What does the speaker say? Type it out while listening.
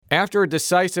After a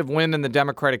decisive win in the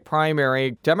Democratic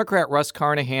primary, Democrat Russ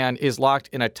Carnahan is locked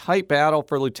in a tight battle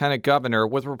for lieutenant governor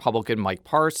with Republican Mike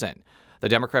Parson. The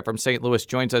Democrat from St. Louis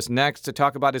joins us next to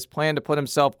talk about his plan to put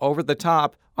himself over the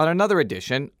top on another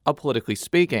edition of Politically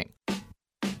Speaking.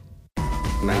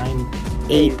 9,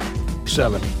 8,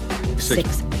 7,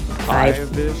 6,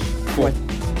 5, 4,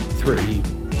 3,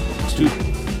 2,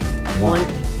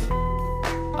 1.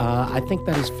 I think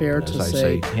that is fair to As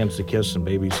say. I say, hands to kiss and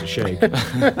babies to shake.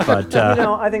 But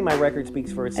I think my record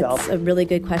speaks for itself. That's a really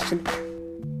good question.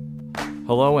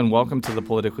 Hello and welcome to the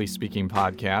Politically Speaking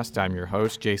podcast. I'm your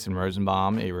host, Jason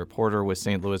Rosenbaum, a reporter with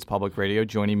St. Louis Public Radio.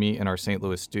 Joining me in our St.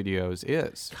 Louis studios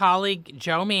is colleague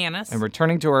Joe Mannies. And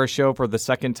returning to our show for the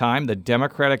second time, the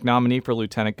Democratic nominee for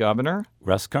lieutenant governor,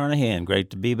 Russ Carnahan. Great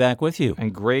to be back with you.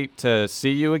 And great to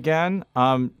see you again.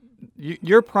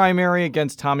 Your primary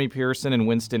against Tommy Pearson and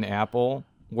Winston Apple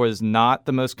was not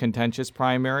the most contentious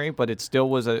primary, but it still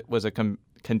was a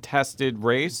contested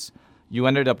race. You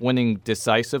ended up winning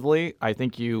decisively. I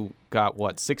think you got,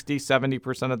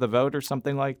 70% of the vote or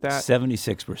something like that?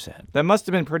 76%. That must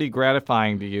have been pretty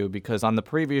gratifying to you because on the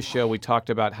previous show we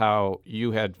talked about how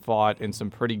you had fought in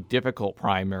some pretty difficult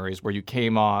primaries where you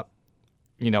came out,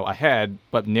 ahead,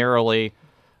 but narrowly.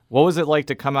 What was it like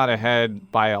to come out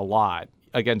ahead by a lot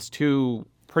against two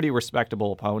pretty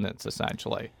respectable opponents,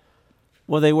 essentially?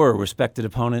 Well, they were respected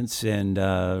opponents, and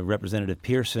Representative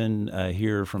Pearson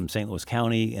here from St. Louis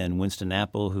County and Winston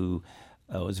Apple, who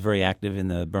was very active in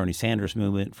the Bernie Sanders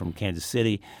movement from Kansas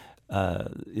City,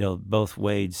 both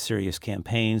waged serious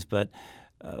campaigns. But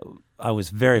I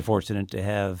was very fortunate to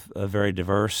have a very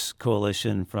diverse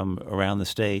coalition from around the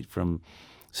state, from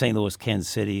St. Louis, Kansas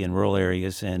City, and rural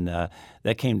areas, and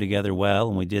that came together well,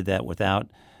 and we did that without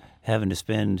having to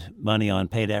spend money on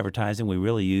paid advertising. We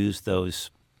really used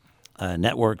those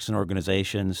networks and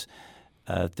organizations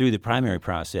through the primary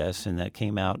process, and that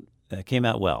came out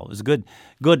well. It was a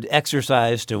good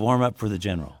exercise to warm up for the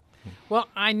general. Well,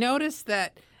 I noticed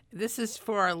that this is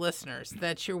for our listeners,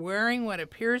 that you're wearing what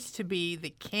appears to be the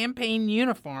campaign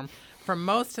uniform for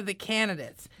most of the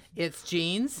candidates. It's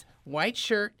jeans, white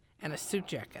shirt, and a suit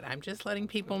jacket. I'm just letting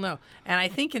people know. And I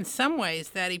think in some ways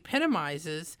that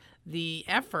epitomizes the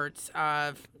efforts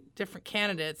of different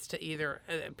candidates to either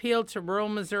appeal to rural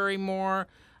Missouri more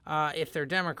if they're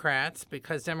Democrats,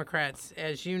 because Democrats,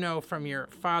 as you know from your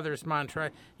father's mantra,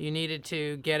 you needed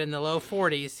to get in the low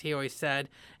 40s, he always said.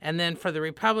 And then for the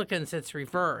Republicans, it's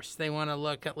reversed. They want to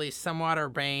look at least somewhat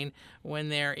urbane when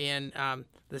they're in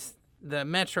the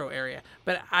metro area.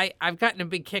 But I've gotten a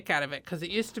big kick out of it because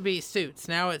it used to be suits.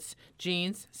 Now it's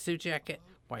jeans, suit jacket,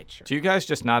 white shirt. Do you guys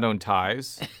just not own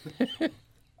ties?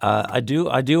 I do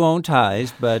own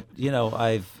ties, but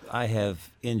I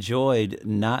have enjoyed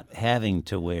not having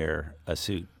to wear a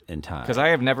suit and tie. Because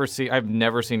I've never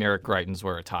seen Eric Greitens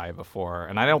wear a tie before,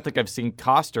 and I don't think I've seen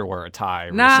Koster wear a tie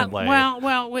recently.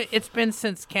 Well, it's been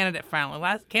since candidate filing.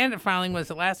 Candidate filing was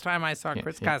the last time I saw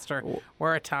Chris Koster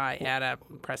wear a tie at a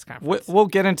press conference. We'll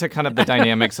get into kind of the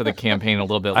dynamics of the campaign a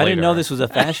little bit later. I didn't know this was a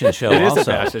fashion show. It also. is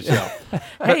a fashion show.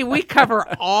 Hey, we cover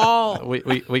all.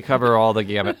 We cover all the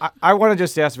gamut. I want to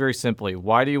just ask very simply,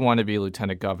 why do you want to be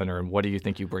lieutenant governor, and what do you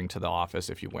think you bring to the office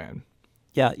if you win?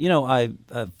 Yeah,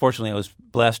 fortunately I was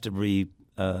blessed to be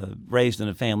raised in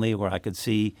a family where I could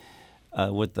see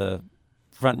with the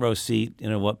front row seat,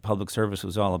 what public service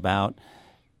was all about,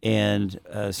 and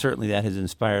certainly that has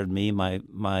inspired me.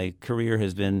 My career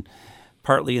has been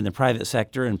partly in the private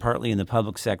sector and partly in the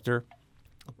public sector,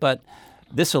 but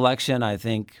this election, I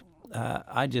think,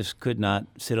 I just could not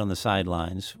sit on the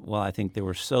sidelines. Well, I think there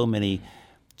were so many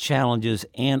challenges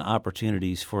and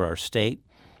opportunities for our state.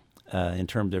 In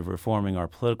terms of reforming our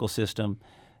political system,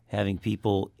 having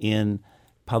people in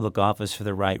public office for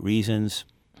the right reasons.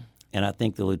 And I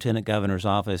think the lieutenant governor's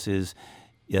office is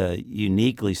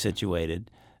uniquely situated,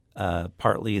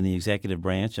 partly in the executive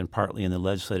branch and partly in the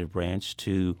legislative branch,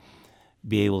 to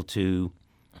be able to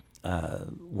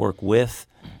work with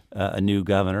a new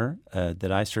governor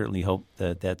that I certainly hope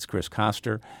that's Chris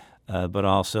Koster, but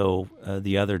also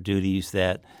the other duties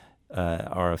that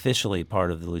are officially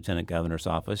part of the lieutenant governor's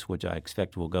office, which I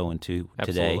expect we'll go into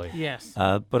today. Absolutely. Yes.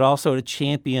 But also to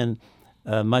champion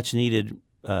much needed,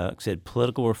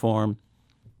 political reform,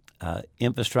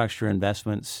 infrastructure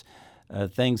investments,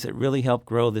 things that really help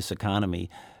grow this economy.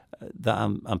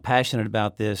 I'm passionate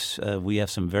about this. We have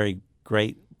some very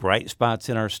great bright spots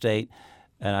in our state,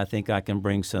 and I think I can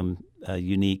bring some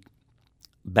unique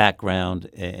background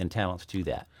and talents to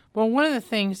that. Well, one of the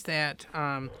things that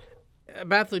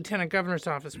about the lieutenant governor's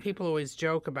office, people always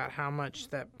joke about how much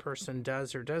that person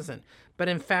does or doesn't. But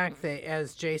in fact,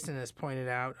 as Jason has pointed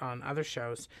out on other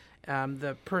shows,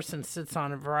 the person sits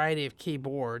on a variety of key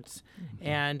boards,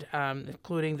 and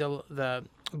including the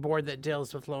board that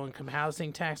deals with low-income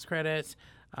housing tax credits.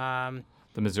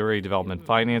 The Missouri Development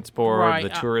Finance Board, Right, the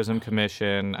Tourism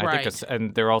Commission. I right. think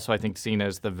and they're also, I think, seen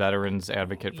as the veterans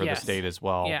advocate for Yes. the state as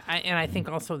well. Yeah, and I think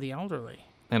also the elderly.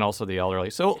 And also the elderly.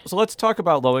 So let's talk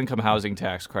about low-income housing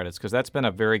tax credits, because that's been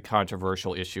a very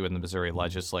controversial issue in the Missouri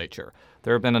legislature.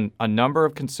 There have been a number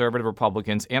of conservative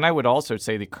Republicans, and I would also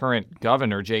say the current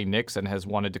governor, Jay Nixon, has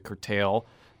wanted to curtail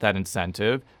that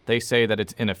incentive. They say that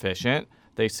it's inefficient.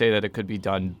 They say that it could be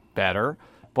done better.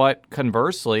 But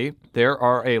conversely, there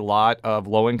are a lot of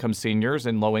low-income seniors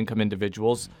and low-income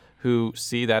individuals who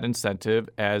see that incentive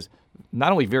as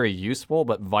not only very useful,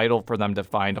 but vital for them to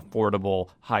find affordable,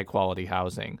 high-quality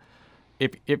housing.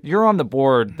 If you're on the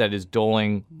board that is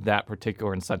doling that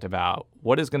particular incentive out,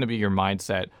 what is going to be your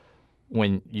mindset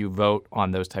when you vote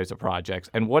on those types of projects?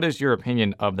 And what is your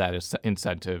opinion of that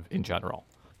incentive in general?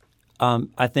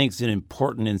 I think it's an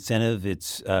important incentive.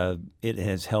 It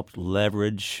has helped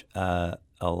leverage a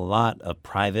lot of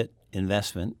private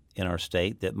investment in our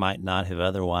state that might not have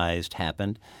otherwise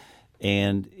happened.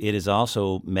 And it has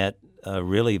also met a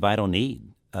really vital need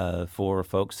for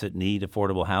folks that need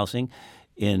affordable housing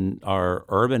in our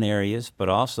urban areas, but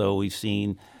also we've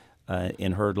seen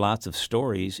and heard lots of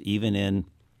stories, even in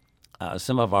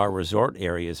some of our resort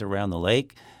areas around the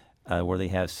lake where they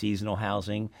have seasonal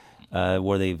housing,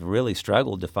 where they've really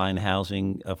struggled to find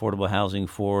affordable housing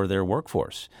for their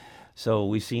workforce. So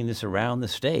we've seen this around the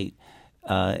state.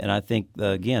 And I think,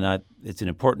 again, it's an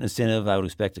important incentive. I would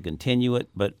expect to continue it,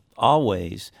 but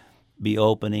always be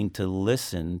opening to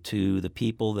listen to the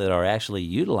people that are actually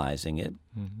utilizing it,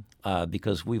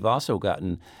 because we've also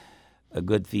gotten a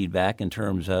good feedback in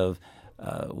terms of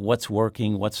what's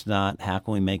working, what's not, how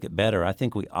can we make it better. I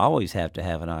think we always have to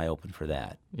have an eye open for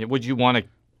that. Yeah, would you want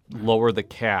to lower the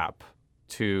cap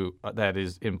to that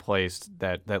is in place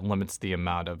that limits the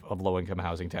amount of low-income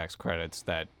housing tax credits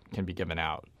that can be given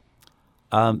out?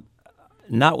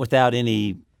 Not without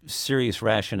any serious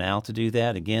rationale to do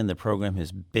that. Again, the program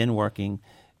has been working.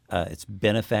 It's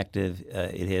been effective.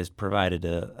 It has provided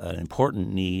an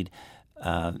important need,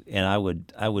 and I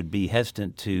would be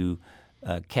hesitant to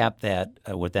cap that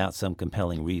without some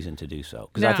compelling reason to do so.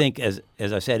 Because I think, as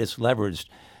I said, it's leveraged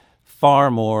far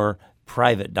more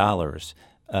private dollars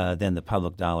than the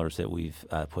public dollars that we've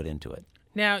put into it.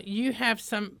 Now, you have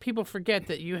people forget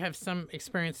that you have some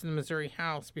experience in the Missouri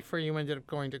House before you ended up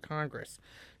going to Congress.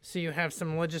 So you have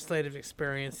some legislative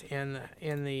experience in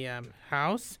the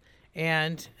House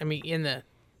in the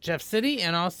Jeff City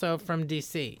and also from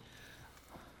D.C.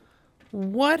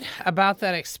 What about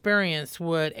that experience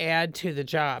would add to the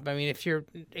job? I mean, if you're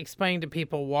explaining to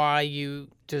people why you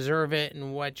deserve it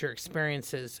and what your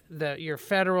experience is, your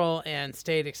federal and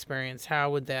state experience,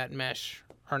 how would that mesh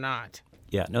or not?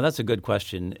 Yeah, no, that's a good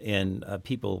question, and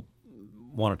people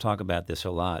want to talk about this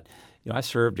a lot. I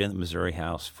served in the Missouri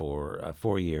House for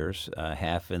 4 years,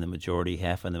 half in the majority,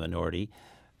 half in the minority.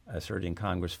 I served in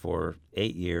Congress for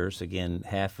 8 years, again,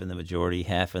 half in the majority,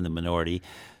 half in the minority.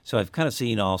 So I've kind of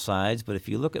seen all sides, but if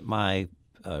you look at my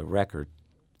record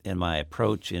and my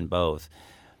approach in both,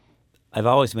 I've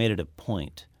always made it a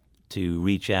point to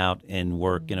reach out and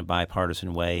work in a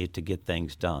bipartisan way to get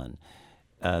things done,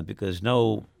 because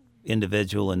no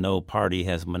individual and no party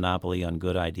has a monopoly on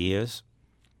good ideas.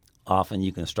 Often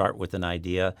you can start with an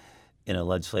idea in a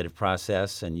legislative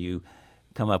process and you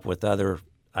come up with other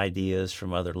ideas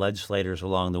from other legislators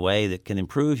along the way that can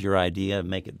improve your idea,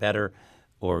 make it better,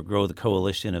 or grow the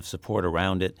coalition of support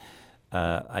around it.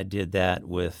 I did that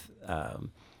with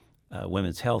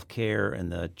women's health care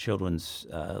and the children's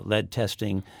lead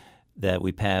testing that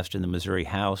we passed in the Missouri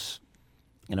House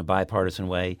in a bipartisan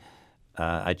way.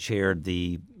 I chaired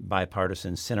the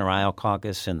bipartisan Center Aisle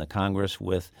Caucus in the Congress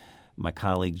with my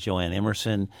colleague Joanne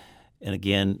Emerson, and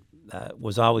again,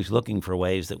 was always looking for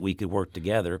ways that we could work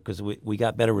together because we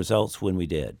got better results when we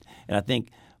did. And I think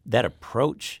that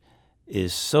approach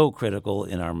is so critical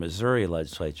in our Missouri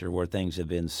legislature where things have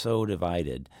been so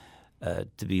divided,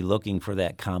 to be looking for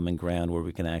that common ground where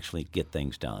we can actually get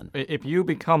things done. If you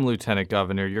become lieutenant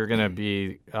governor, you're going to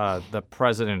be the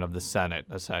president of the Senate,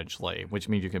 essentially, which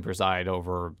means you can preside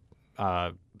over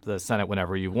the Senate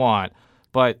whenever you want.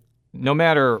 But no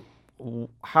matter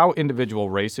how individual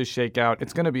races shake out,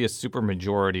 it's going to be a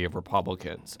supermajority of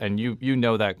Republicans. And you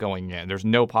know that going in. There's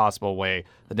no possible way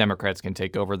the Democrats can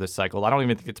take over this cycle. I don't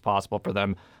even think it's possible for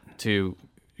them to,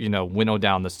 winnow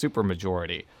down the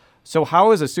supermajority. So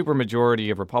how is a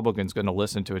supermajority of Republicans going to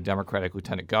listen to a Democratic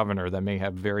lieutenant governor that may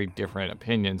have very different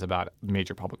opinions about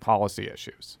major public policy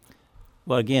issues?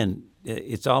 Well, again,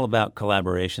 it's all about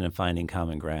collaboration and finding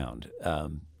common ground.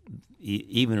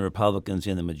 Even Republicans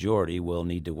in the majority will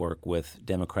need to work with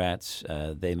Democrats.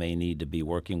 They may need to be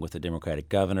working with the Democratic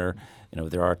governor.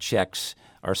 There are checks.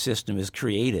 Our system is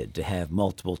created to have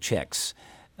multiple checks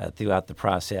throughout the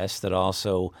process that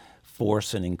also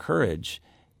force and encourage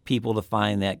people to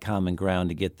find that common ground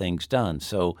to get things done.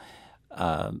 So,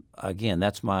 again,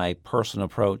 that's my personal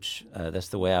approach. That's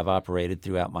the way I've operated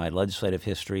throughout my legislative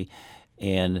history.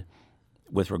 And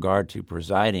with regard to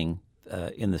presiding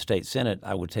in the state Senate,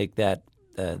 I would take that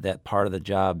part of the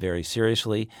job very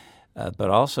seriously. But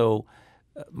also,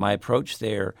 my approach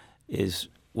there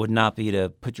would not be to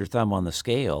put your thumb on the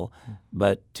scale,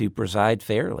 but to preside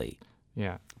fairly.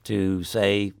 Yeah. To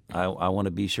say, I want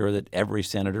to be sure that every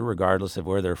senator, regardless of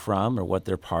where they're from or what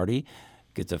their party,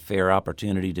 gets a fair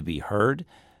opportunity to be heard,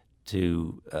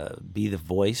 to be the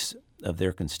voice of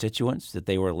their constituents that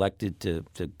they were elected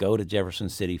to go to Jefferson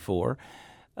City for,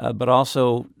 but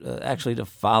also actually to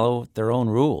follow their own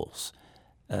rules,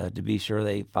 to be sure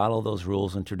they follow those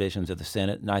rules and traditions of the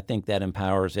Senate. And I think that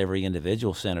empowers every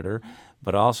individual senator,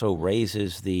 but also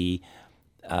raises the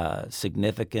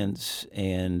significance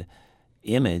and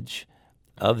image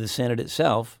of the Senate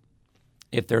itself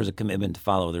if there's a commitment to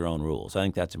follow their own rules. I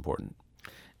think that's important.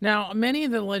 Now, many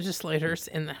of the legislators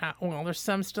in the House, well, there's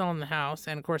some still in the House,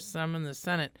 and of course some in the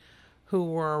Senate, who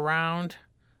were around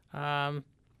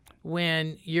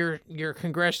when your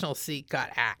congressional seat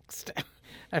got axed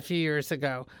a few years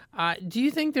ago. Do you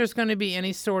think there's going to be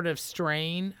any sort of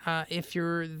strain if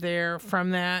you're there from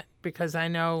that? Because I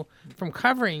know from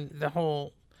covering the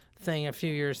whole thing a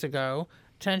few years ago,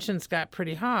 tensions got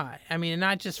pretty high. I mean,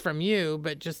 not just from you,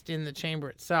 but just in the chamber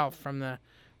itself, from the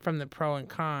pro and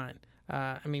con.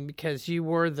 Because you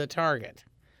were the target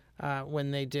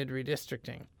when they did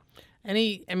redistricting.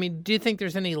 Do you think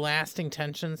there's any lasting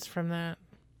tensions from that?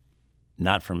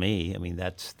 Not for me.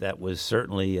 That was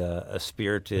certainly a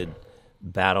spirited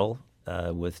battle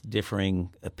with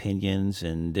differing opinions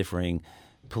and differing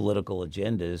political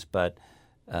agendas, but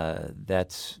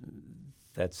that's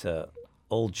a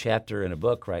old chapter in a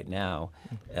book right now,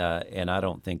 and I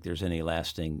don't think there's any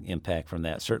lasting impact from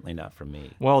that, certainly not from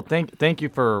me. Well, thank you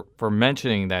for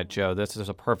mentioning that, Joe. This is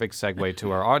a perfect segue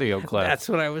to our audio clip. That's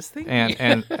what I was thinking.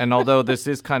 And although this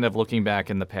is kind of looking back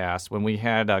in the past, when we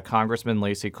had Congressman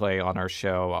Lacy Clay on our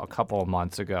show a couple of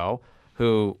months ago,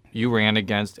 who you ran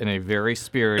against in a very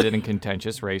spirited and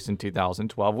contentious race in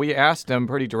 2012, we asked him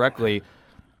pretty directly,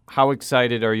 how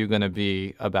excited are you going to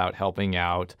be about helping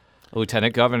out a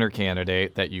lieutenant governor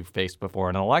candidate that you faced before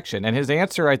an election? And his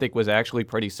answer, I think, was actually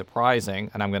pretty surprising,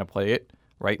 and I'm going to play it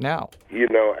right now.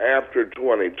 After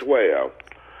 2012,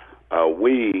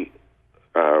 we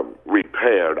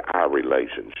repaired our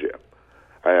relationship.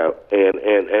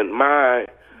 And my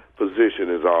position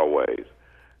is always,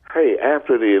 hey,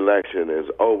 after the election is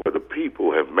over, the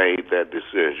people have made that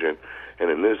decision, and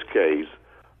in this case,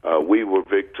 we were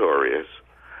victorious.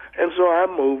 And so I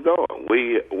moved on.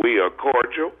 We are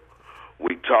cordial.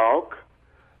 We talk.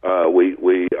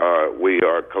 We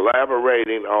are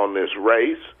collaborating on this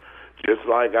race, just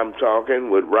like I'm talking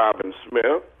with Robin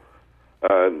Smith,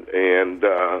 and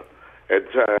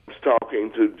at times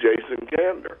talking to Jason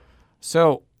Kander.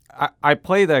 So I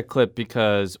play that clip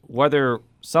because whether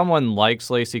someone likes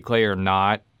Lacy Clay or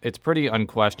not, it's pretty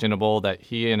unquestionable that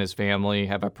he and his family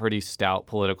have a pretty stout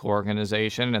political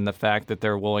organization, and the fact that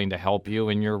they're willing to help you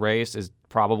in your race is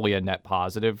probably a net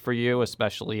positive for you,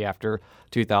 especially after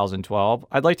 2012.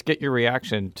 I'd like to get your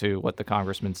reaction to what the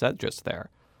congressman said just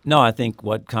there. No, I think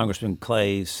what Congressman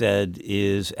Clay said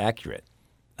is accurate.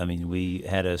 We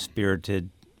had a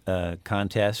spirited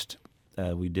contest.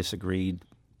 We disagreed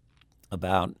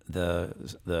about the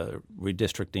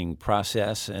redistricting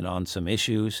process and on some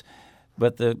issues.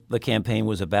 But the campaign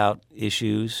was about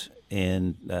issues,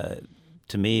 and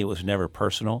to me, it was never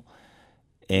personal.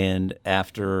 And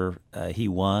after he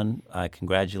won, I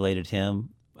congratulated him.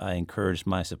 I encouraged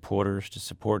my supporters to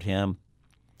support him,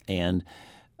 and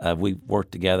we've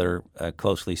worked together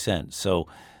closely since. So,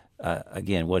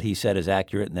 again, what he said is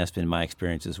accurate, and that's been my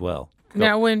experience as well.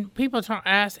 Now, when people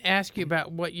ask you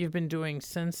about what you've been doing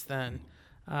since then,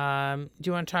 do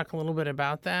you want to talk a little bit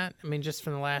about that? Just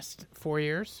from the last 4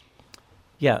 years?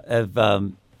 Yeah, I've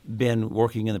been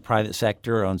working in the private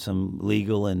sector on some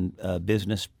legal and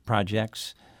business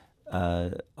projects.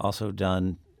 Also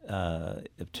done,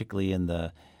 particularly in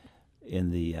the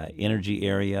energy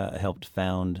area. I helped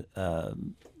found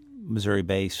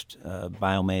Missouri-based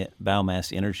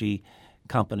biomass energy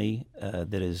company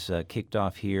that is kicked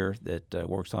off here that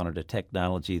works on a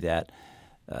technology that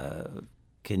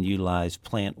can utilize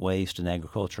plant waste and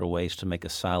agricultural waste to make a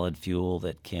solid fuel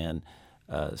that can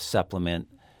supplement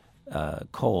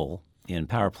coal in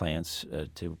power plants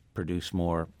to produce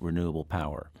more renewable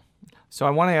power. So I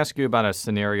want to ask you about a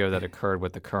scenario that occurred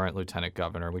with the current lieutenant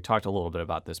governor. We talked a little bit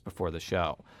about this before the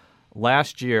show.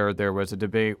 Last year, there was a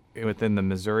debate within the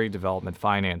Missouri Development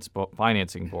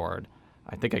Financing Board.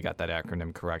 I think I got that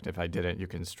acronym correct. If I didn't, you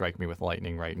can strike me with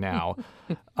lightning right now.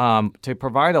 To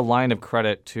provide a line of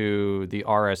credit to the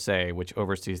RSA, which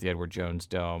oversees the Edward Jones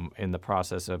Dome,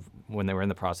 when they were in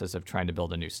the process of trying to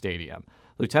build a new stadium.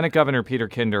 Lieutenant Governor Peter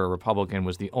Kinder, a Republican,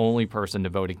 was the only person to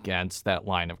vote against that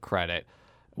line of credit,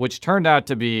 which turned out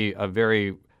to be a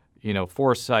very,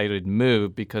 foresighted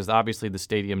move because obviously the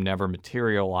stadium never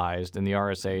materialized and the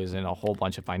RSA is in a whole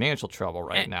bunch of financial trouble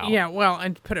right now. Yeah, well,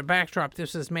 and to put a backdrop,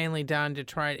 this is mainly done to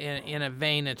try in a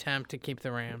vain attempt to keep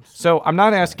the Rams. So I'm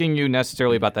not asking you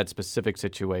necessarily about that specific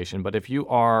situation, but if you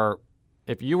were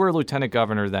lieutenant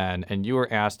governor then and you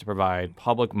were asked to provide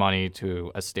public money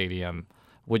to a stadium,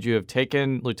 would you have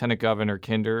taken Lieutenant Governor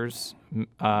Kinder's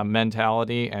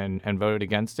mentality and voted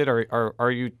against it,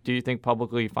 or do you think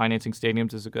publicly financing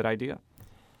stadiums is a good idea?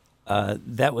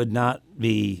 That would not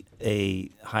be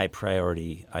a high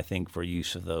priority, I think, for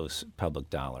use of those public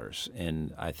dollars.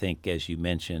 And I think, as you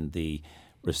mentioned, the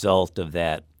result of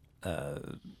that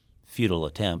futile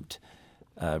attempt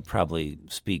probably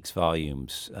speaks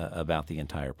volumes about the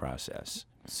entire process.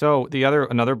 So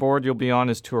another board you'll be on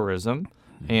is tourism.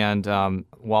 And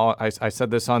while I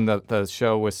said this on the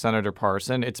show with Senator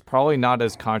Parson, it's probably not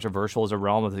as controversial as a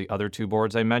realm of the other two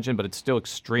boards I mentioned, but it's still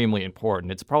extremely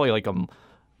important. It's probably like a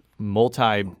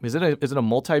is it a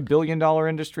multi-billion-dollar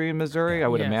industry in Missouri? I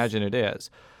would imagine it is.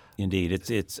 Indeed,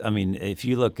 it's. I mean, if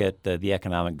you look at the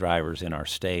economic drivers in our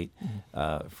state,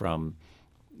 from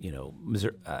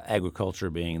Missouri, agriculture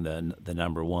being the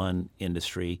number one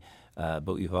industry,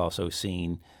 but we've also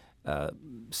seen.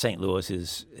 St. Louis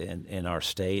is in our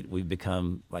state. We've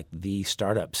become like the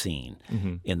startup scene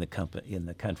in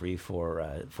the country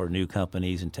for new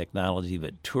companies and technology.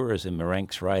 But tourism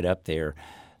ranks right up there,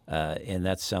 and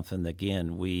that's something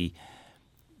again we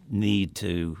need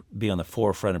to be on the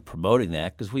forefront of promoting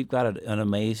that because we've got an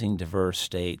amazing, diverse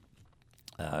state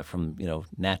from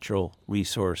natural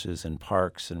resources and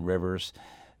parks and rivers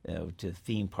to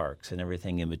theme parks and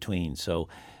everything in between. So.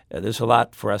 There's a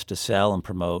lot for us to sell and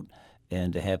promote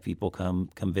and to have people come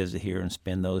visit here and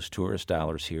spend those tourist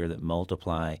dollars here that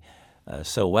multiply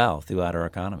so well throughout our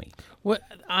economy. What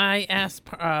I asked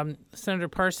Senator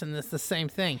Parson the same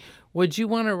thing. Would you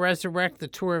want to resurrect the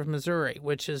Tour of Missouri,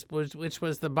 which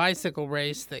was the bicycle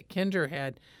race that Kinder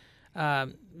had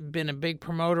been a big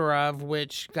promoter of,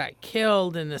 which got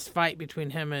killed in this fight between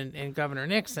him and Governor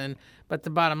Nixon? But the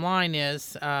bottom line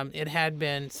is it had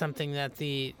been something that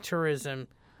the Tourism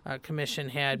Commission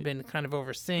had been kind of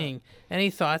overseeing.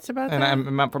 Any thoughts about that?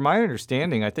 And from my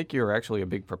understanding, I think you're actually a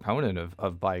big proponent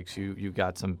of bikes. You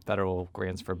got some federal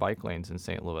grants for bike lanes in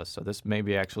St. Louis, so this may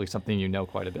be actually something you know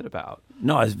quite a bit about.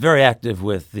 No, I was very active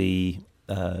with the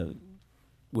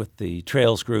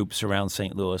trails groups around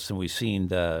St. Louis, and we've seen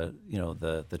the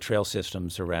trail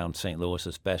systems around St. Louis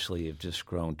especially have just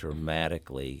grown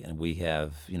dramatically, and we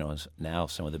have now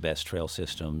some of the best trail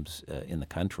systems in the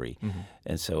country.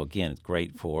 And so again, it's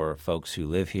great for folks who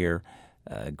live here,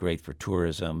 great for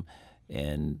tourism,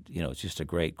 and it's just a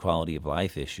great quality of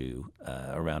life issue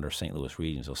around our St. Louis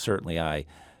region. So certainly I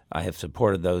have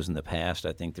supported those in the past.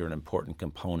 I think they're an important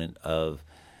component of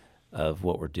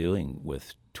what we're doing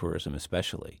with tourism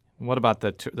especially. What about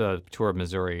the Tour of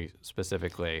Missouri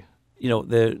specifically?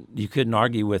 You couldn't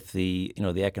argue with the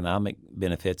economic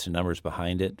benefits and numbers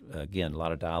behind it. Again, a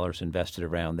lot of dollars invested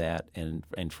around that,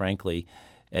 and frankly,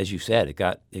 as you said,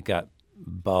 it got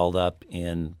balled up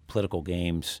in political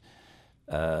games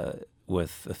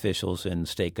with officials in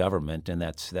state government, and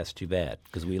that's too bad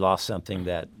because we lost something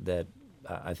that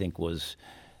I think was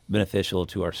beneficial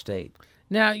to our state.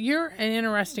 Now, you're an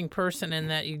interesting person in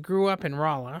that you grew up in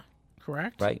Rolla,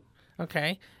 correct? Right.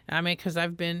 Okay. I mean, because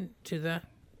I've been to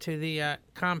the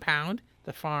compound,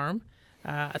 the farm.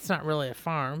 It's not really a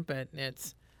farm, but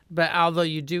although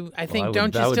you do, I think,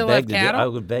 don't you still have cattle? I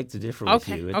would beg to differ with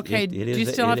you. Okay. It do you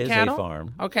still have cattle? It is a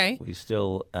farm. Okay. We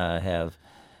still have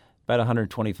about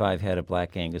 125 head of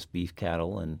Black Angus beef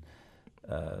cattle and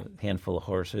a handful of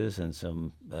horses and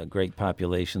some great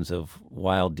populations of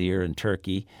wild deer and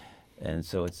turkey. And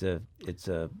so it's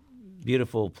a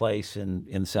beautiful place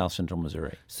in South Central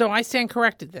Missouri. So I stand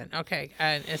corrected then. Okay,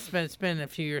 and it's been a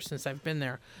few years since I've been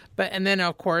there. And then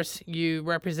of course you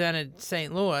represented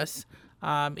St. Louis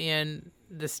in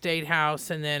the State House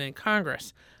and then in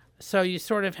Congress. So you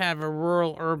sort of have a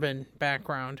rural-urban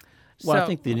background. Well, so, I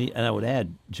think and I would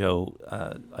add, Joe,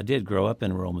 I did grow up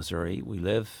in rural Missouri. We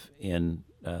live in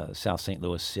South St.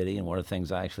 Louis City, and one of the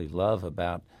things I actually love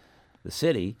about the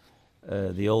city,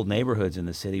 the old neighborhoods in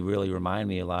the city really remind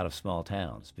me a lot of small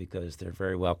towns because they're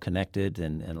very well connected,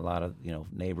 and a lot of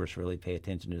neighbors really pay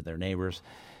attention to their neighbors.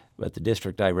 But the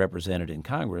district I represented in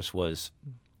Congress was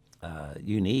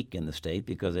unique in the state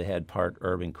because it had part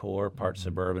urban core, part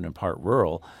suburban, and part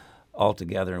rural all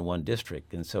together in one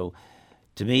district. And so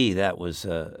to me, that was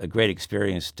a great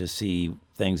experience to see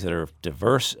things that are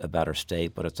diverse about our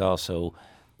state, but it's also,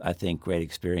 I think, great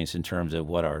experience in terms of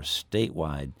what our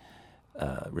statewide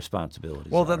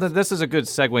responsibilities are. Well, this is a good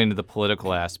segue into the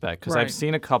political aspect because I've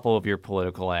seen a couple of your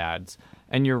political ads,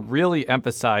 and you're really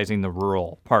emphasizing the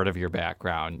rural part of your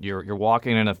background. You're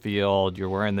walking in a field, you're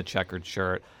wearing the checkered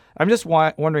shirt. I'm just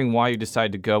wondering why you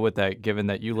decided to go with that, given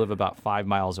that you live about 5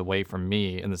 miles away from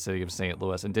me in the city of St.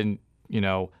 Louis, and didn't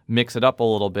mix it up a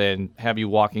little bit and have you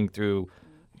walking through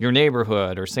your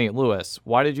neighborhood or St. Louis.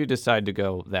 Why did you decide to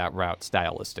go that route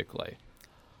stylistically?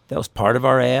 That was part of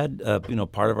our ad.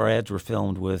 Part of our ads were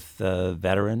filmed with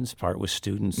veterans, part with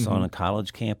students on a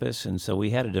college campus, and so we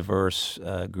had a diverse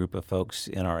group of folks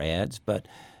in our ads. But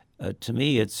to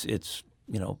me, it's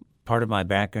part of my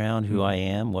background, who I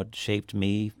am, what shaped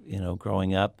me,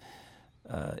 growing up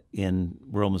in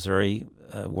rural Missouri,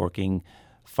 working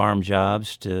farm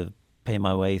jobs to pay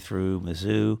my way through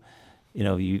Mizzou.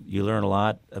 You learn a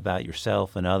lot about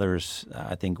yourself and others,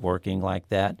 I think, working like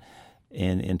that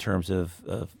in terms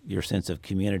of your sense of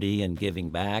community and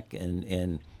giving back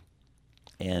and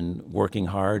working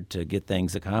hard to get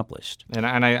things accomplished. And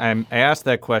I asked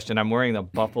that question. I'm wearing the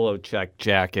buffalo check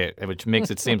jacket, which makes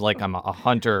it seem like I'm a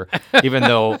hunter, even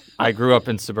though I grew up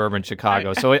in suburban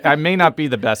Chicago. So I may not be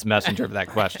the best messenger of that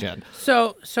question.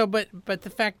 But the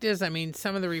fact is, I mean,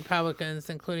 some of the Republicans,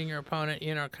 including your opponent,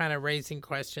 kind of raising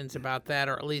questions about that,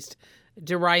 or at least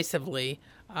derisively,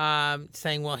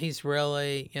 saying, well, he's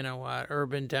really, an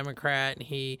urban Democrat, and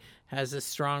he has a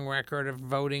strong record of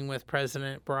voting with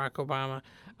President Barack Obama.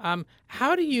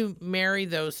 How do you marry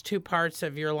those two parts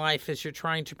of your life as you're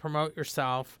trying to promote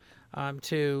yourself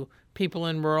to people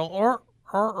in rural or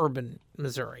urban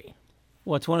Missouri?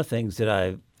 Well, it's one of the things that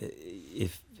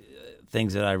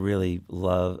I really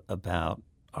love about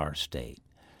our state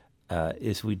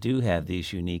is we do have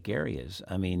these unique areas.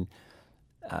 I mean,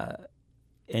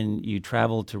 and you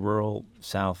travel to rural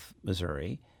South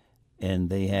Missouri, and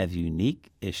they have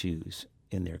unique issues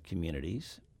in their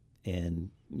communities.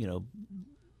 And,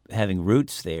 having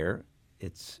roots there,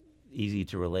 it's easy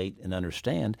to relate and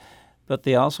understand. But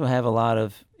they also have a lot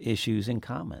of issues in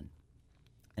common.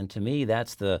 And to me,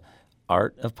 that's the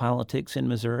art of politics in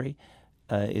Missouri,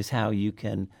 is how you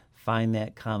can find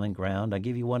that common ground. I'll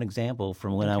give you one example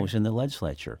from when I was in the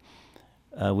legislature.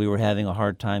 We were having a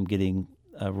hard time getting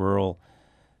rural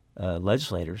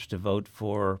legislators to vote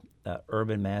for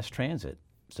urban mass transit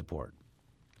support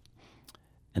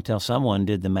until someone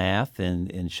did the math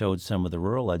and showed some of the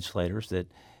rural legislators that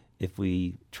if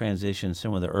we transition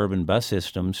some of the urban bus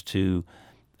systems to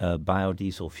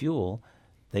biodiesel fuel,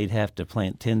 they'd have to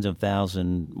plant tens of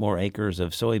thousands more acres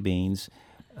of soybeans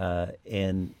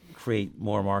and create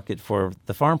more market for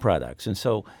the farm products. And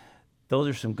so those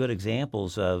are some good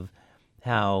examples of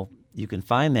how you can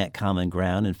find that common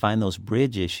ground and find those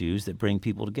bridge issues that bring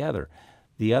people together.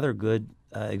 The other good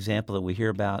example that we hear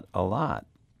about a lot,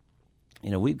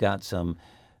 we've got some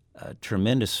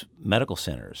tremendous medical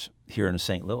centers here in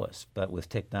St. Louis, but with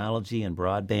technology and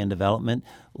broadband development,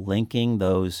 linking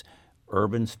those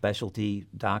urban specialty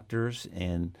doctors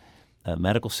and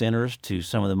medical centers to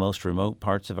some of the most remote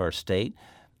parts of our state,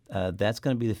 that's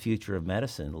going to be the future of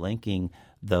medicine, linking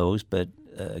those. But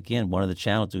again, one of the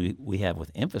challenges we have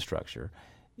with infrastructure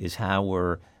is how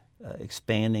we're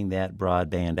expanding that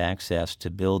broadband access to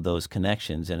build those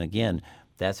connections. And again,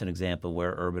 that's an example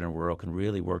where urban and rural can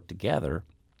really work together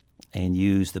and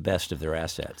use the best of their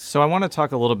assets. So I want to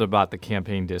talk a little bit about the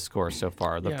campaign discourse so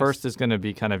far. The Yes. first is going to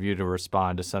be kind of you to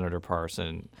respond to Senator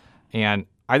Parson. And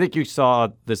I think you saw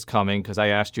this coming because I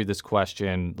asked you this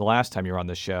question the last time you were on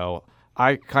the show.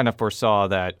 I kind of foresaw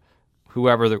that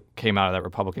whoever came out of that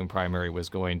Republican primary was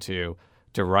going to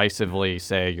derisively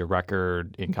say your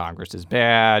record in Congress is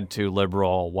bad, too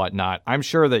liberal, whatnot. I'm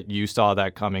sure that you saw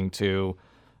that coming too.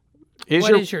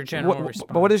 What is your general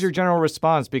response? But what is your general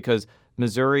response? Because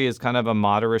Missouri is kind of a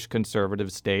moderish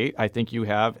conservative state. I think you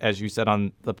have, as you said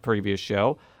on the previous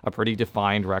show, a pretty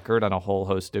defined record on a whole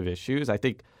host of issues. I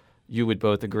think you would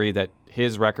both agree that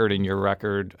his record and your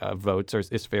record votes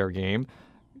is fair game.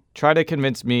 try to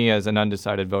convince me as an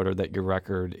undecided voter that your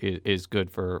record is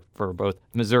good for both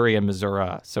Missouri and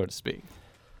Missouri, so to speak.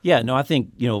 Yeah, no, I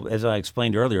think, as I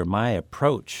explained earlier, my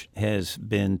approach has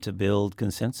been to build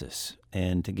consensus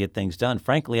and to get things done.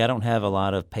 Frankly, I don't have a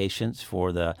lot of patience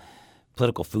for the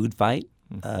political food fight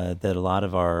that a lot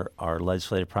of our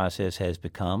legislative process has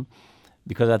become,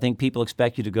 because I think people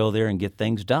expect you to go there and get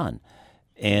things done.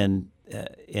 And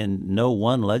no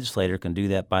one legislator can do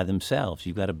that by themselves.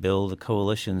 You've got to build the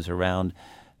coalitions around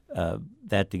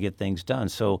that to get things done.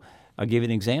 So I'll give you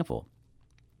an example.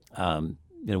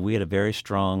 We had a very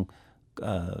strong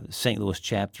St. Louis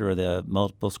chapter of the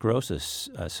Multiple Sclerosis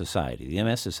Society, the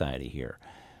MS Society here,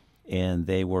 and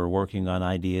they were working on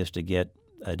ideas to get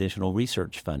additional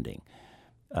research funding.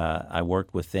 I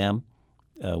worked with them.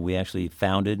 We actually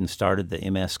founded and started the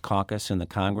MS Caucus in the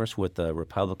Congress with a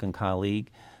Republican colleague,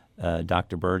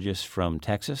 Dr. Burgess from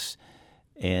Texas.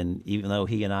 And even though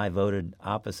he and I voted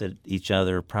opposite each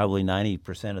other probably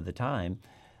 90% of the time,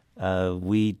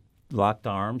 we locked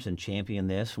arms and championed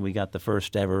this. We got the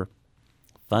first ever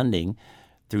funding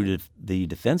through the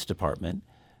Defense Department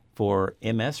for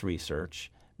MS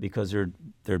research because there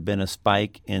had been a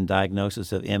spike in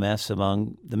diagnosis of MS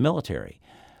among the military.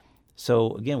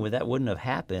 So again, that wouldn't have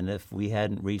happened if we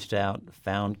hadn't reached out,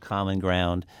 found common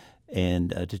ground,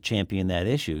 and to champion that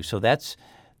issue. So that's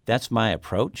my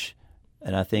approach,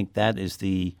 and I think that is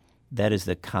the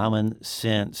common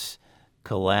sense,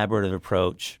 collaborative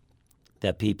approach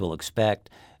that people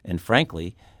expect. And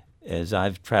frankly, as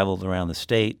I've traveled around the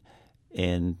state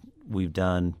and we've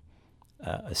done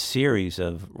a series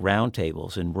of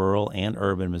roundtables in rural and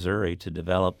urban Missouri to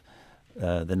develop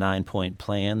the 9-point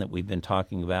plan that we've been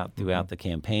talking about throughout the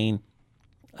campaign.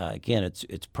 Again,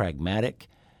 it's pragmatic,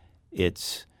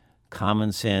 it's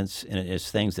common sense, and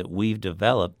it's things that we've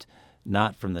developed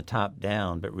not from the top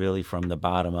down, but really from the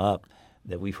bottom up,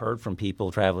 that we've heard from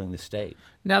people traveling the state.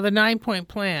 Now, the 9-point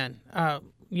plan,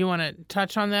 you want to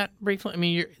touch on that briefly? I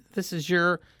mean, this is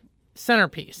your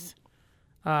centerpiece.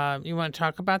 You want to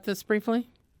talk about this briefly?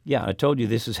 Yeah, I told you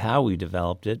this is how we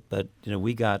developed it, but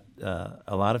we got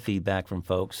a lot of feedback from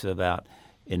folks about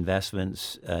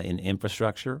investments in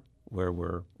infrastructure, where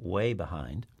we're way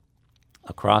behind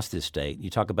across this state.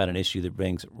 You talk about an issue that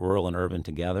brings rural and urban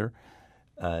together.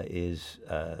 Is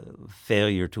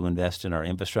failure to invest in our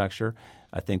infrastructure.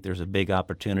 I think there's a big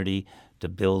opportunity to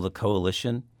build a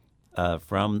coalition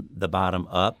from the bottom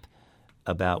up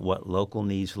about what local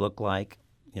needs look like,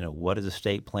 what does a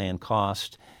state plan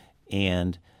cost,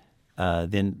 and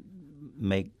then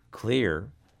make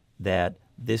clear that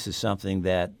this is something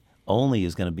that only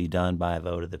is going to be done by a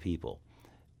vote of the people.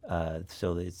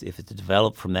 So that if it's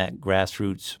developed from that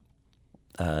grassroots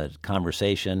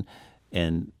conversation,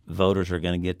 and voters are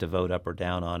going to get to vote up or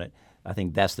down on it, I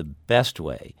think that's the best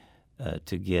way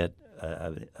to get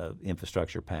an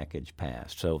infrastructure package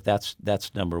passed. So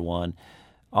that's number one.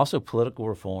 Also, political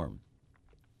reform.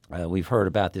 We've heard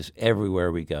about this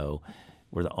everywhere we go.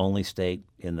 We're the only state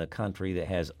in the country that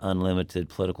has unlimited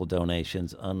political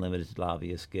donations, unlimited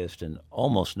lobbyist gifts, and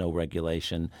almost no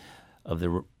regulation of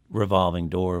the revolving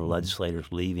door of legislators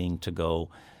leaving to go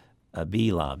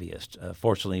be lobbyists.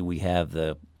 Fortunately, we have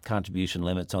the contribution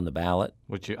limits on the ballot,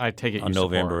 which I take it on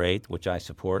November 8th, which I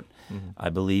support. I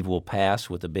believe will pass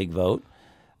with a big vote,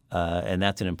 and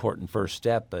that's an important first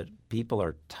step. But people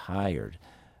are tired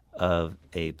of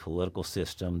a political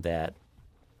system that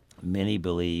many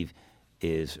believe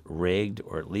is rigged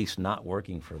or at least not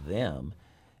working for them.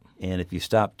 And if you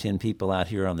stop 10 people out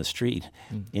here on the street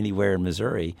anywhere in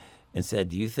Missouri and said,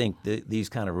 do you think these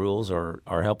kind of rules are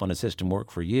helping a system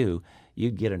work for you,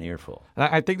 you'd get an earful.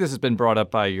 I think this has been brought up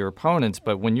by your opponents,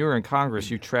 but when you were in Congress,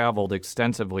 you traveled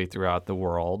extensively throughout the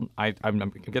world. I'm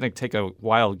going to take a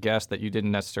wild guess that you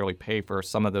didn't necessarily pay for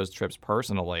some of those trips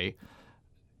personally.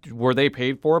 Were they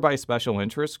paid for by special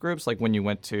interest groups? Like when you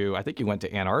went to, I think you went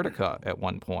to Antarctica at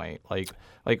one point. Like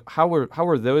how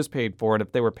were those paid for? And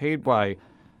if they were paid by,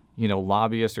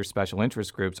 lobbyists or special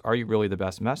interest groups, are you really the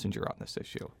best messenger on this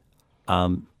issue?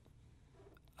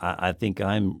 I think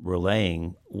I'm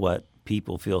relaying what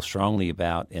people feel strongly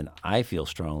about, and I feel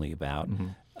strongly about.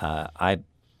 I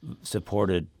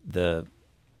supported the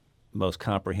most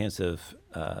comprehensive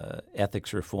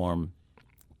ethics reform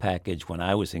package when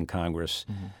I was in Congress.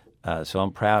 So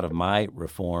I'm proud of my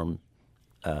reform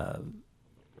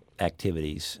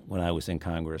activities when I was in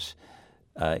Congress.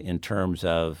 In terms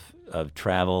of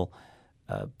travel,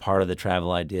 part of the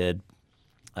travel I did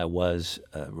was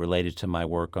related to my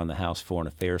work on the House Foreign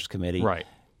Affairs Committee, right,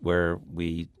 where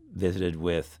we visited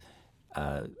with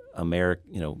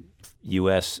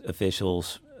U.S.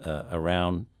 officials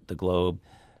around the globe,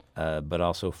 but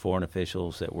also foreign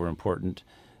officials that were important.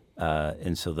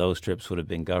 And so those trips would have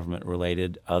been government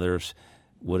related. Others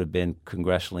would have been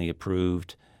congressionally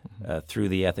approved through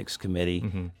the ethics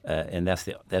committee, and that's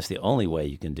the only way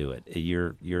you can do it.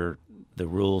 The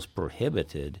rules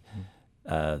prohibited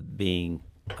being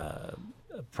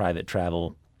private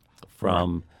travel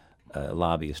from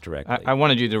lobbyists directly. I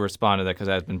wanted you to respond to that because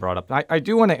that has been brought up. I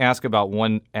do want to ask about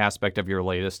one aspect of your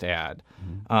latest ad,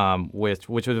 which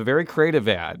was a very creative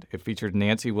ad. It featured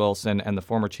Nancy Wilson and the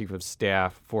former chief of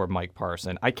staff for Mike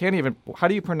Parson. I can't even. How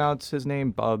do you pronounce his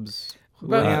name? Bubs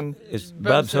Houlihan? It's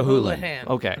Bubs Houlihan.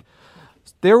 Okay.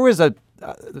 There was a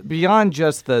beyond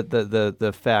just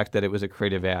the fact that it was a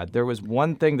creative ad. There was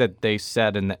one thing that they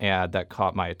said in the ad that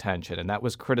caught my attention, and that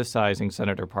was criticizing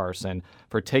Senator Parson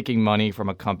for taking money from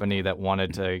a company that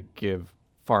wanted to give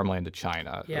farmland to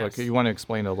China. Yes. You want to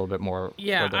explain it a little bit more?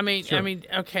 Yeah,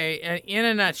 okay. In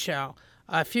a nutshell,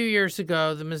 a few years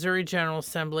ago, the Missouri General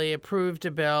Assembly approved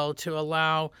a bill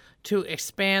to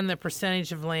expand the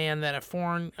percentage of land that a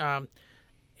foreign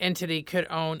entity could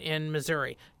own in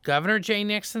Missouri. Governor Jay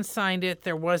Nixon signed it.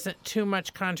 There wasn't too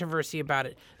much controversy about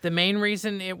it. The main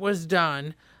reason it was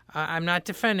done, I'm not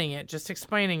defending it, just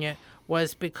explaining it,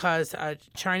 was because a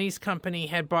Chinese company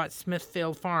had bought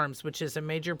Smithfield Farms, which is a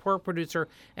major pork producer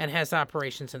and has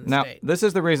operations in the state. Now, this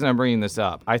is the reason I'm bringing this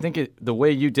up. I think the way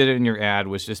you did it in your ad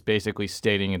was just basically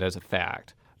stating it as a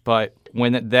fact. But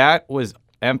when that was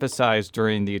emphasized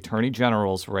during the Attorney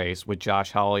General's race with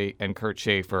Josh Hawley and Kurt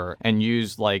Schaefer and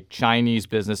used like Chinese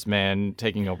businessmen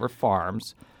taking over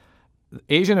farms,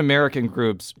 Asian American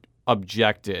groups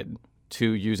objected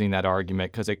to using that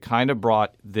argument because it kind of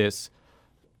brought this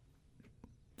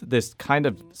kind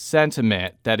of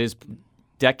sentiment that is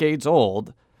decades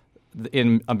old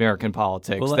in American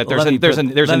politics. Well, that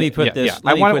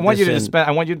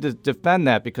I want you to defend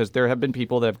that because there have been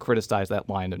people that have criticized that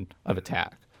line of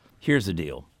attack. Here's the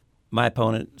deal. My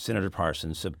opponent, Senator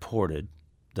Parson, supported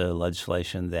the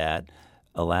legislation that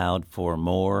allowed for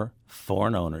more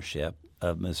foreign ownership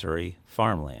of Missouri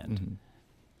farmland.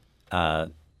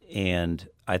 And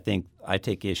I think I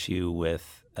take issue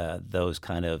with those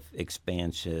kind of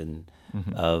expansion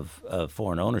of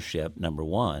foreign ownership, number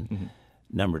one.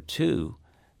 Number two,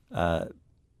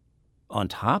 on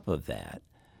top of that,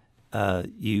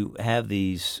 you have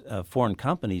these foreign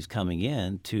companies coming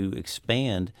in to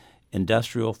expand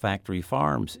industrial factory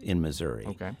farms in Missouri.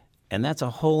 Okay. And that's a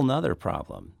whole nother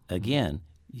problem. Again,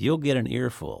 you'll get an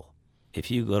earful if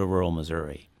you go to rural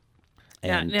Missouri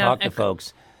and talk to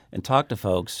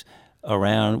folks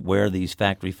around where these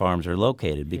factory farms are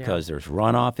located because there's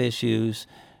runoff issues,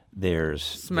 there's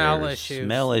smell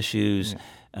issues.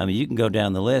 I mean, you can go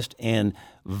down the list and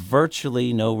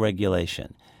virtually no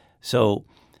regulation. So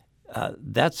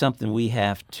that's something we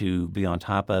have to be on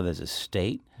top of as a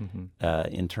state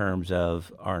in terms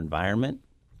of our environment,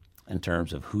 in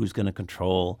terms of who's going to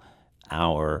control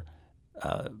our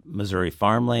Missouri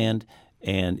farmland,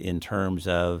 and in terms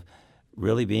of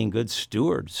really being good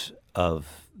stewards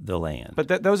of the land.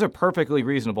 But those are perfectly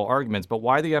reasonable arguments. But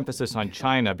why the emphasis on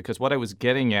China? Because what I was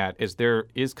getting at is there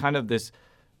is kind of this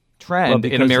trend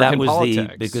in American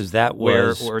politics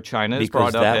where China is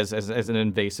brought up as an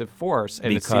invasive force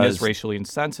and it's seen as racially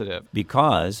insensitive.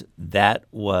 Because that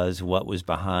was what was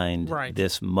behind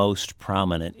this most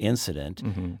prominent incident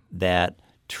that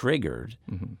triggered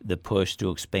the push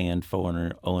to expand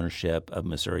foreign ownership of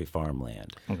Missouri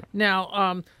farmland. Okay.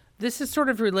 Now, this is sort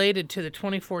of related to the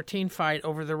 2014 fight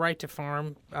over the right to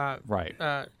farm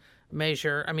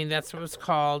measure. I mean, that's what it was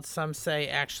called. Some say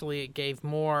actually it gave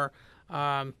more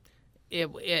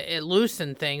It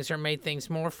loosened things or made things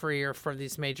more freer for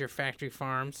these major factory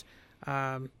farms.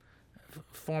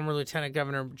 Former Lieutenant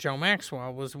Governor Joe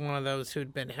Maxwell was one of those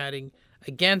who'd been heading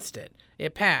against it.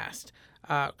 It passed.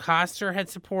 Koster had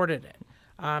supported it.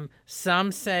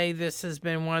 Some say this has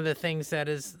been one of the things that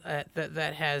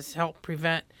has helped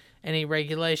prevent any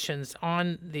regulations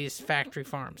on these factory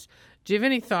farms. Do you have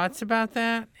any thoughts about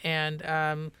that? And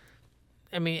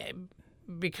I mean,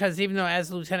 because even though as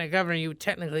lieutenant governor you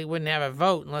technically wouldn't have a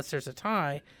vote unless there's a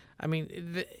tie, I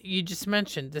mean, you just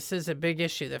mentioned this is a big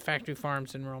issue, the factory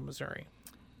farms in rural Missouri.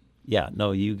 Yeah,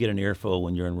 no, you get an earful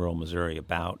when you're in rural Missouri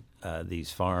about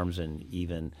these farms, and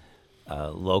even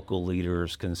local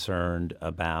leaders concerned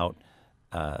about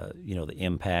the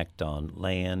impact on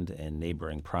land and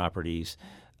neighboring properties.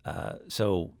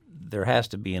 So there has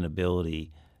to be an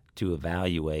ability to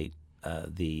evaluate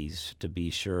these to be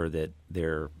sure that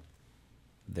they're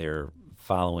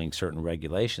following certain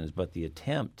regulations. But the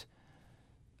attempt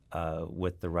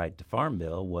with the Right to Farm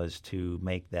bill was to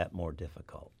make that more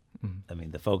difficult. I mean,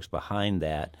 the folks behind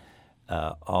that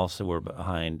also were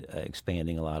behind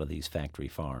expanding a lot of these factory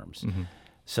farms. Mm-hmm.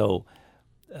 So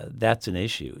that's an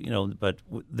issue, but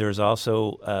there's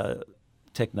also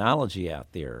technology out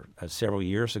there. Several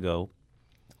years ago,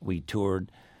 we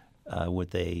toured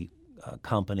with a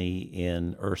company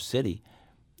in Earth City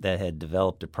that had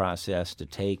developed a process to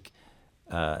take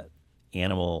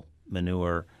animal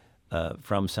manure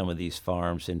from some of these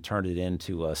farms and turned it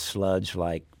into a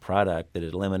sludge-like product that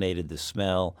eliminated the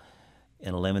smell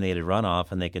and eliminated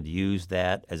runoff, and they could use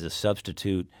that as a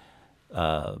substitute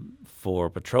for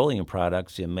petroleum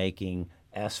products in making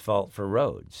asphalt for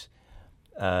roads.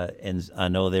 And I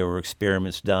know there were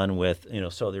experiments done with,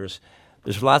 so there's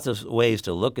lots of ways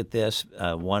to look at this.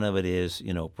 One of it is,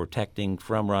 protecting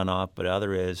from runoff, but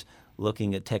other is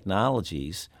looking at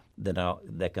technologies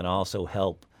that can also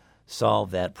help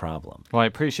solve that problem. Well, I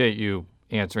appreciate you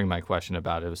answering my question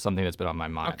about it. It was something that's been on my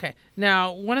mind. Okay.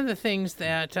 Now, one of the things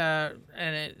that,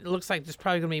 and it looks like there's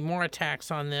probably going to be more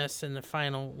attacks on this in the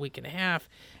final week and a half,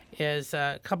 is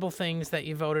a couple things that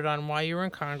you voted on while you were in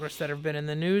Congress that have been in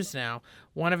the news now.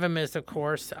 One of them is, of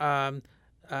course, the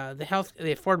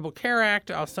Affordable Care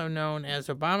Act, also known as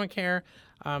Obamacare.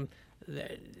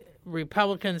 The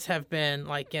Republicans have been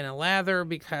like in a lather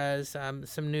because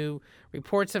some new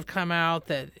reports have come out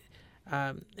that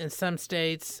in some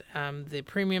states the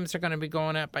premiums are going to be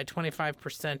going up by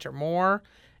 25% or more.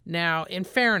 Now, in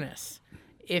fairness,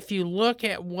 if you look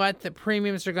at what the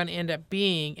premiums are going to end up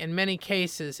being, in many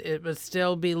cases it would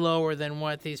still be lower than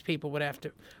what people would have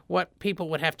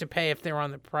to pay if they're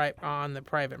on the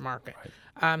private market.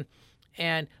 Right.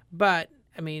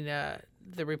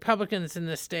 The Republicans in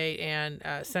the state and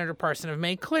Senator Parson have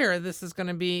made clear this is going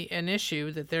to be an issue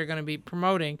that they're going to be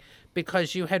promoting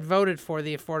because you had voted for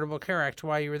the Affordable Care Act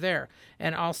while you were there.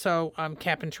 And also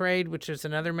cap and trade, which is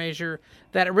another measure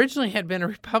that originally had been a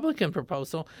Republican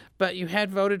proposal, but you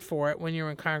had voted for it when you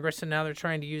were in Congress, and now they're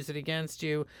trying to use it against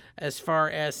you as far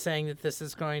as saying that this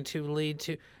is going to lead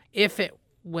to, if it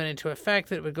went into effect,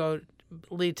 that it would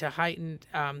lead to heightened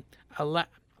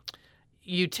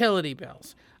utility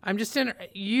bills.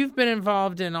 You've been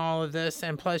involved in all of this,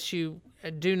 and plus you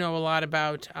do know a lot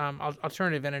about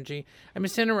alternative energy. I'm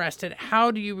just interested, how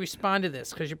do you respond to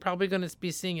this? Because you're probably going to be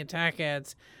seeing attack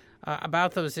ads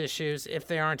about those issues if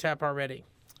they aren't up already.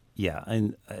 Yeah,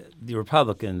 and the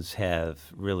Republicans have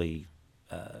really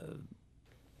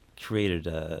created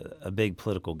a big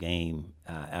political game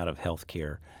out of health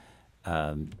care.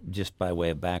 Just by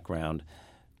way of background,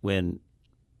 when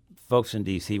folks in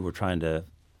D.C. were trying to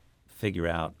figure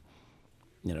out,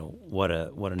 what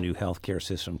a new healthcare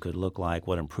system could look like,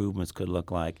 what improvements could look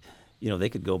like. They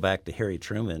could go back to Harry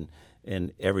Truman,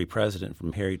 and every president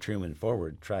from Harry Truman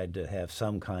forward tried to have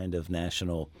some kind of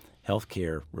national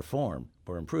healthcare reform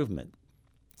or improvement.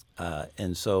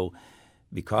 And so,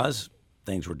 because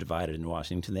things were divided in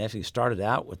Washington, they actually started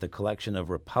out with a collection of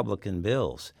Republican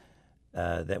bills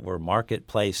that were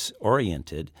marketplace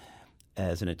oriented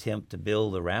as an attempt to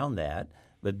build around that,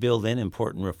 but build in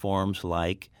important reforms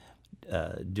like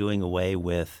doing away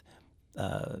with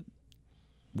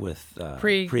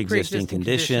pre-existing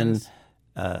conditions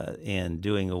and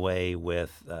doing away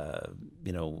with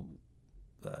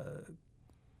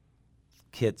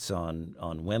kits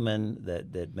on women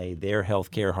that made their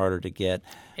health care harder to get,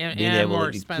 and more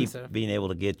expensive. Being able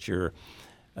to get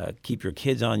keep your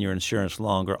kids on your insurance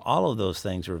longer. All of those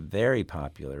things are very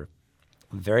popular,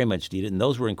 very much needed, and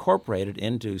those were incorporated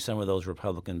into some of those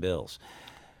Republican bills.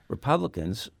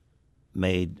 Republicans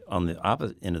made, on the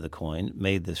opposite end of the coin,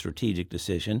 made the strategic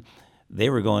decision they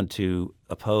were going to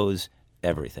oppose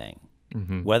everything,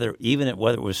 whether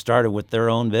it was started with their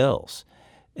own bills.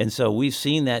 And so we've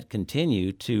seen that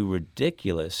continue to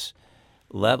ridiculous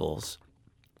levels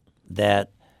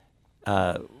that,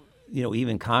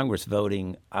 even Congress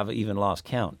voting, I've even lost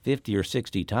count, 50 or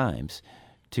 60 times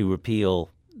to repeal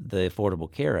the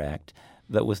Affordable Care Act,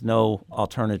 but with no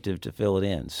alternative to fill it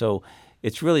in. So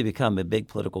it's really become a big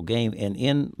political game. And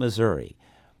in Missouri,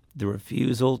 the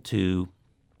refusal to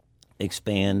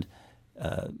expand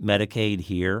Medicaid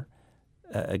here,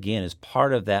 again, is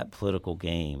part of that political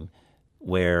game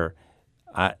where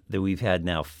that we've had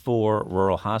now 4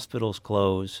 rural hospitals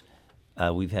close.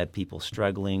 We've had people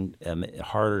struggling,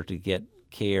 harder to get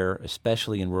care,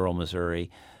 especially in rural Missouri.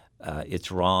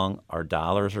 It's wrong. Our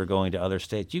dollars are going to other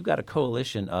states. You've got a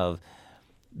coalition of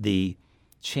the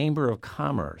Chamber of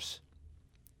Commerce,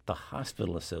 the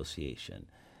Hospital Association,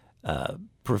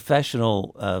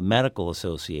 professional medical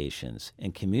associations,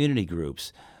 and community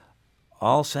groups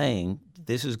all saying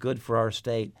this is good for our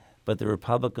state, but the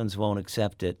Republicans won't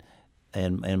accept it,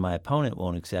 and my opponent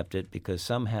won't accept it because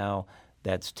somehow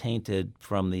that's tainted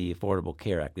from the Affordable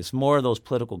Care Act. It's more of those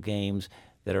political games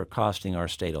that are costing our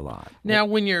state a lot. Now,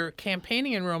 when you're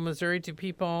campaigning in rural Missouri, do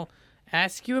people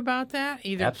ask you about that?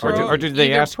 Either Absolutely. pro, Or did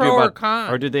they either ask pro you or about,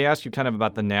 con? or did they ask you kind of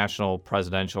about the national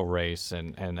presidential race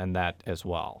and that as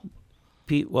well?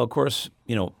 Well, of course,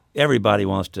 everybody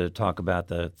wants to talk about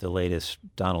the latest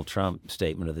Donald Trump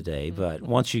statement of the day, but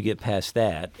once you get past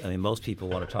that, I mean, most people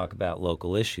want to talk about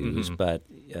local issues. But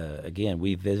again,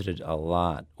 we visited a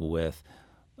lot with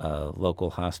local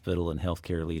hospital and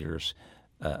healthcare leaders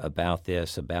about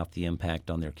this, about the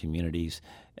impact on their communities,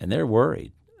 and they're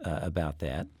worried about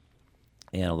that.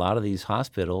 And a lot of these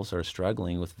hospitals are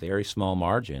struggling with very small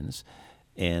margins,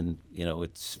 and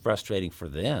it's frustrating for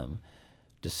them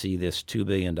to see this $2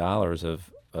 billion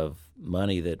of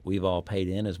money that we've all paid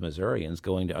in as Missourians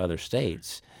going to other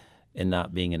states and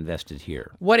not being invested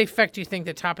here. What effect do you think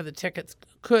the top of the tickets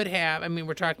could have? I mean,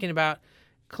 we're talking about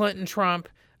Clinton, Trump.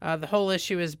 The whole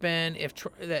issue has been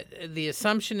that the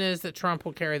assumption is that Trump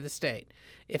will carry the state.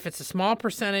 If it's a small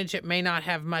percentage, it may not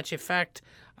have much effect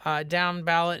down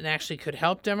ballot and actually could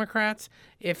help Democrats.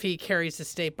 If he carries the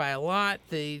state by a lot,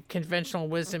 the conventional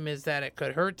wisdom is that it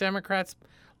could hurt Democrats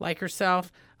like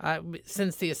herself,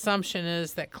 since the assumption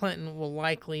is that Clinton will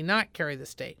likely not carry the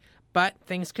state. But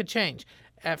things could change.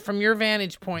 From your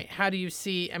vantage point, how do you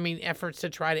see, efforts to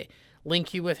try to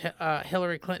link you with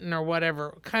Hillary Clinton or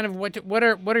whatever? Kind of what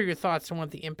are your thoughts on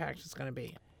what the impact is going to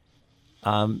be?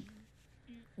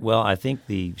 Well, I think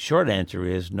the short answer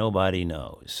is nobody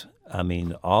knows. I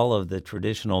mean, all of the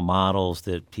traditional models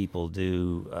that people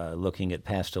do looking at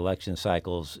past election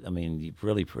cycles, you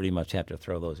really pretty much have to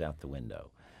throw those out the window.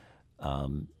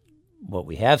 What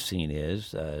we have seen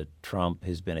is Trump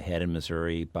has been ahead in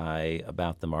Missouri by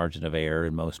about the margin of error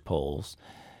in most polls.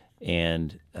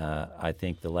 And I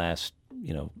think the last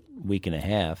week and a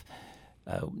half,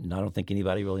 I don't think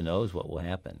anybody really knows what will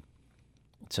happen.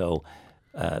 So,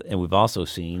 and we've also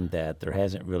seen that there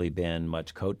hasn't really been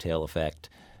much coattail effect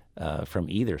from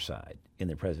either side in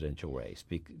the presidential race,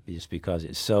 just because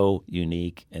it's so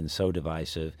unique and so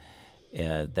divisive.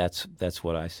 That's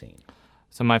what I've seen.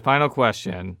 So my final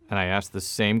question, and I asked the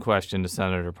same question to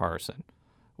Senator Parson,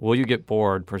 will you get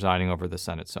bored presiding over the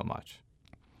Senate so much?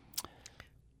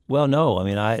 Well, no.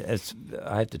 I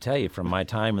have to tell you, from my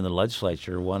time in the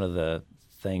legislature, one of the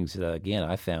things that, again,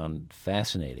 I found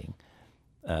fascinating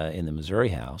in the Missouri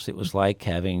House, it was like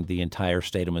having the entire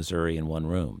state of Missouri in one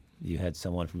room. You had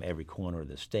someone from every corner of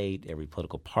the state, every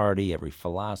political party, every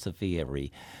philosophy,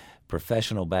 every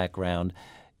professional background.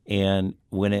 And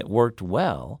when it worked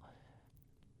well,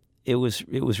 it was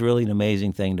really an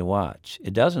amazing thing to watch.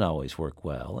 It doesn't always work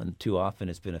well, and too often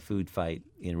it's been a food fight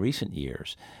in recent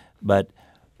years. But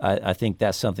I think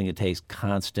that's something that takes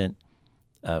constant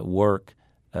work,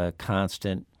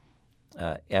 constant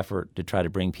effort to try to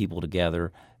bring people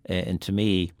together. And to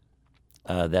me,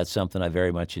 that's something I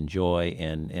very much enjoy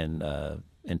and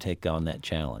take on that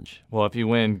challenge. Well, if you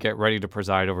win, get ready to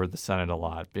preside over the Senate a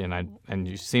lot, and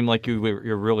you seem like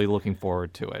you're really looking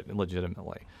forward to it,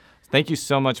 legitimately. Thank you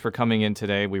so much for coming in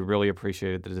today. We really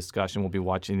appreciated the discussion. We'll be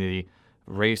watching the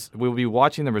race. We'll be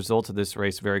watching the results of this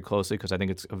race very closely because I think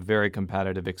it's a very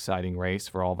competitive, exciting race.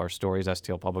 For all of our stories,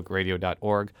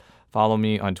 stlpublicradio.org. Follow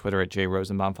me on Twitter at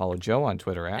 @JRosenbaum. Follow Joe on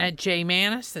Twitter at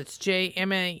JMannies. That's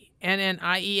JMANNIES. And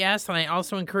I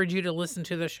also encourage you to listen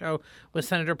to the show with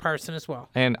Senator Parson as well.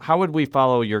 And how would we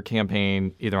follow your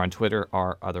campaign, either on Twitter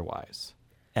or otherwise?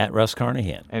 At Russ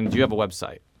Carnahan. And do you have a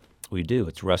website? We do.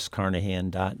 It's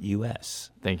russcarnahan.us.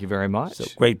 Thank you very much. So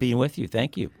great being with you.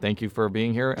 Thank you. Thank you for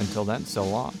being here. Until then, so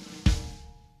long.